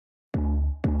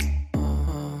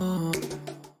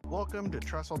Welcome to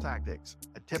Trestle Tactics,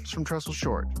 a tips from Trestle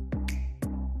short.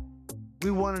 We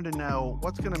wanted to know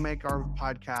what's going to make our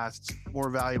podcasts more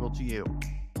valuable to you.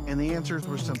 And the answers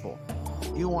were simple.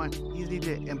 You want easy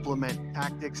to implement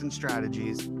tactics and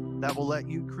strategies that will let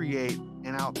you create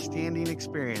an outstanding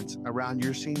experience around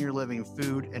your senior living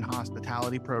food and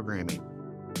hospitality programming.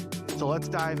 So let's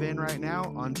dive in right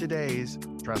now on today's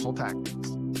Trestle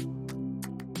Tactics.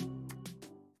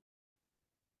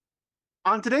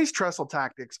 On today's Trestle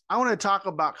Tactics, I want to talk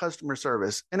about customer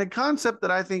service and a concept that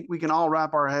I think we can all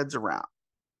wrap our heads around.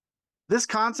 This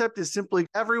concept is simply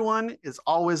everyone is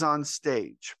always on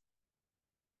stage.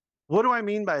 What do I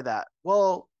mean by that?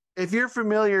 Well, if you're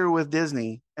familiar with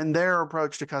Disney and their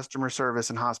approach to customer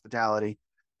service and hospitality,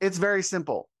 it's very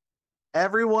simple.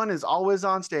 Everyone is always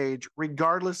on stage,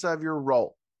 regardless of your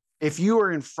role. If you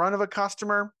are in front of a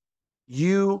customer,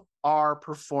 you are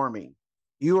performing.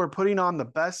 You are putting on the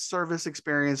best service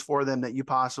experience for them that you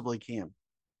possibly can.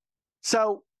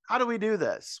 So how do we do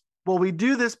this? Well, we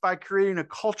do this by creating a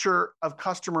culture of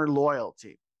customer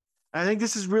loyalty. And I think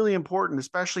this is really important,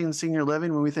 especially in senior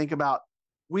living, when we think about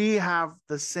we have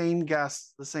the same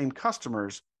guests, the same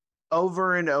customers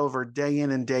over and over, day in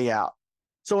and day out.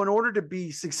 So in order to be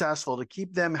successful, to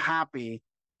keep them happy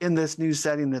in this new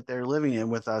setting that they're living in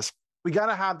with us, we got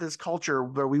to have this culture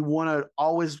where we want to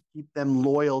always keep them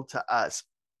loyal to us.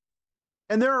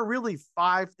 And there are really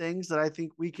 5 things that I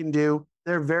think we can do.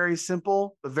 They're very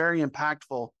simple, but very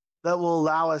impactful, that will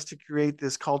allow us to create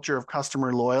this culture of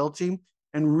customer loyalty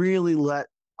and really let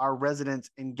our residents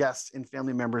and guests and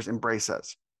family members embrace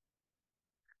us.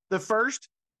 The first,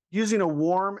 using a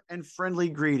warm and friendly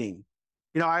greeting.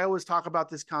 I always talk about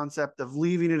this concept of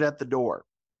leaving it at the door.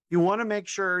 You want to make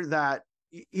sure that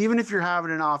even if you're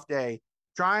having an off day,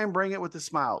 try and bring it with a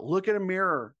smile. Look at a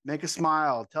mirror, make a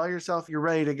smile, tell yourself you're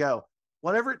ready to go.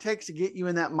 Whatever it takes to get you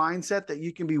in that mindset that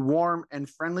you can be warm and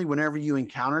friendly whenever you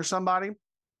encounter somebody,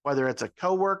 whether it's a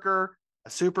coworker, a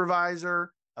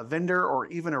supervisor, a vendor, or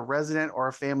even a resident or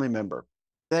a family member.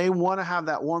 They want to have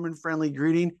that warm and friendly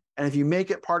greeting. And if you make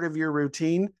it part of your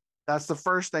routine, that's the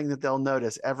first thing that they'll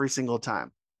notice every single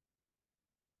time.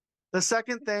 The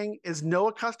second thing is know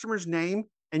a customer's name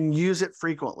and use it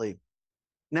frequently.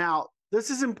 Now,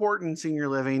 this is important in senior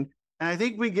living, and I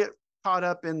think we get caught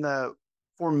up in the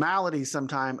formality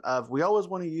sometime of we always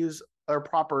want to use our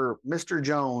proper Mr.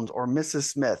 Jones or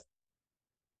Mrs. Smith.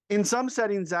 In some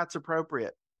settings, that's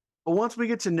appropriate. But once we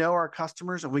get to know our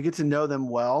customers and we get to know them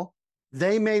well,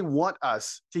 they may want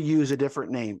us to use a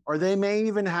different name, or they may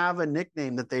even have a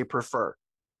nickname that they prefer.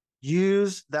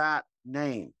 Use that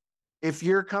name. If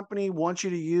your company wants you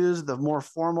to use the more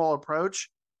formal approach,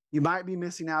 you might be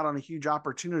missing out on a huge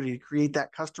opportunity to create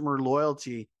that customer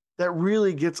loyalty that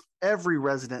really gets every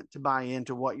resident to buy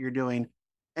into what you're doing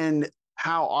and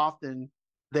how often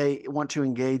they want to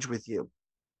engage with you.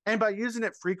 And by using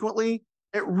it frequently,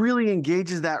 it really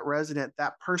engages that resident,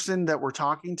 that person that we're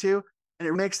talking to, and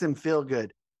it makes them feel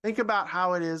good. Think about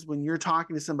how it is when you're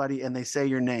talking to somebody and they say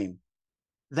your name.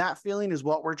 That feeling is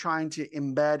what we're trying to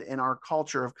embed in our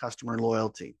culture of customer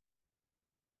loyalty.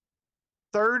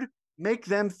 Third, make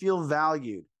them feel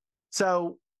valued.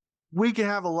 So we can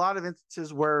have a lot of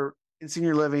instances where in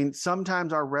senior living,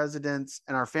 sometimes our residents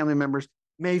and our family members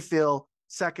may feel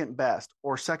second best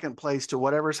or second place to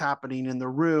whatever's happening in the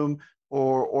room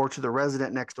or to the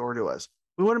resident next door to us.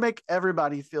 We want to make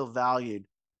everybody feel valued.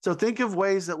 So think of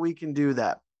ways that we can do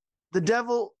that. The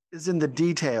devil is in the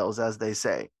details, as they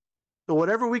say. So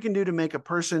whatever we can do to make a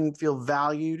person feel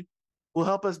valued will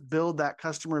help us build that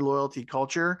customer loyalty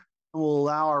culture and will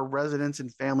allow our residents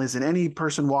and families and any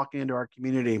person walking into our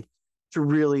community to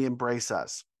really embrace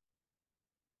us.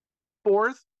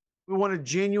 Fourth, we want to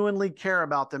genuinely care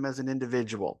about them as an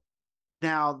individual.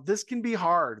 Now, this can be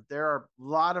hard. There are a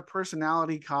lot of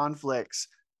personality conflicts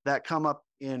that come up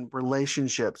in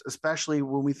relationships, especially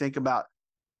when we think about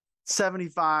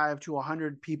 75 to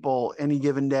 100 people any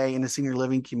given day in a senior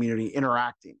living community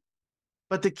interacting.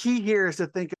 But the key here is to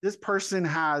think this person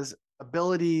has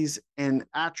abilities and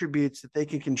attributes that they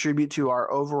can contribute to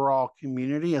our overall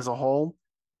community as a whole.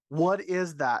 What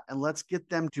is that? And let's get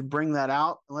them to bring that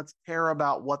out, and let's care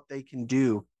about what they can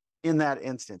do in that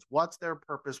instance. What's their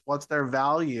purpose? What's their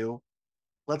value?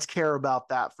 Let's care about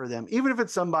that for them, even if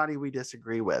it's somebody we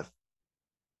disagree with.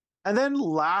 And then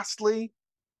lastly,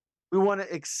 we want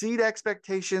to exceed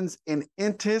expectations and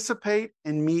anticipate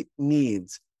and meet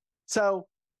needs. So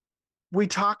we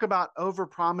talk about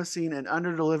over-promising and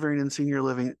under-delivering in senior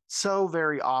living so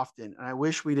very often, and I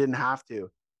wish we didn't have to.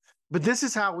 But this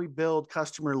is how we build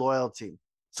customer loyalty.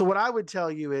 So what I would tell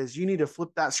you is you need to flip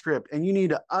that script and you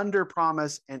need to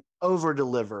under-promise and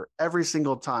over-deliver every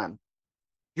single time.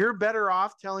 You're better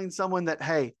off telling someone that,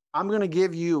 hey, I'm going to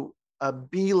give you a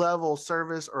B level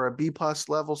service or a B plus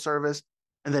level service,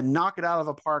 and then knock it out of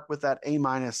the park with that A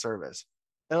minus service.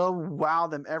 It'll wow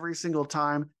them every single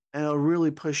time, and it'll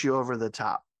really push you over the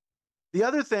top. The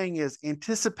other thing is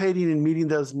anticipating and meeting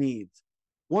those needs.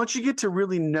 Once you get to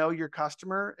really know your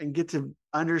customer and get to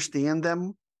understand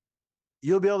them,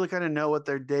 you'll be able to kind of know what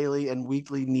their daily and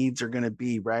weekly needs are going to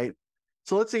be, right?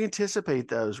 So let's anticipate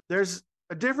those. There's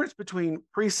a difference between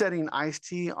presetting iced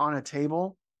tea on a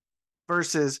table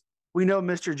versus we know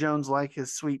Mr. Jones likes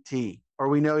his sweet tea, or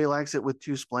we know he likes it with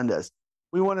 2 Splendas.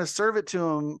 We want to serve it to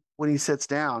him when he sits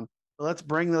down. But let's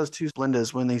bring those 2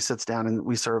 Splendas when he sits down and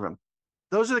we serve him.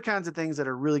 Those are the kinds of things that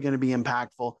are really going to be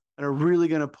impactful and are really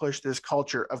going to push this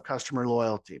culture of customer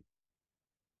loyalty.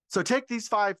 So take these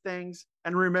 5 things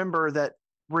and remember that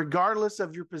regardless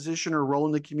of your position or role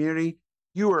in the community,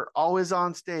 you are always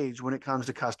on stage when it comes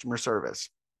to customer service.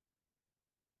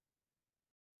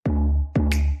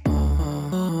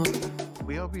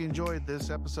 We hope you enjoyed this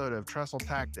episode of Trestle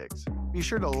Tactics. Be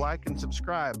sure to like and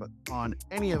subscribe on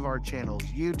any of our channels,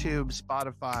 YouTube,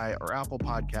 Spotify, or Apple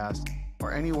Podcasts,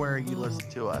 or anywhere you listen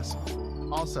to us.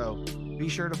 Also, be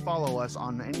sure to follow us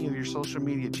on any of your social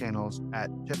media channels at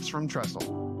Tips from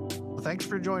Trestle. Well, thanks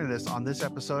for joining us on this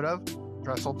episode of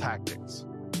Trestle Tactics.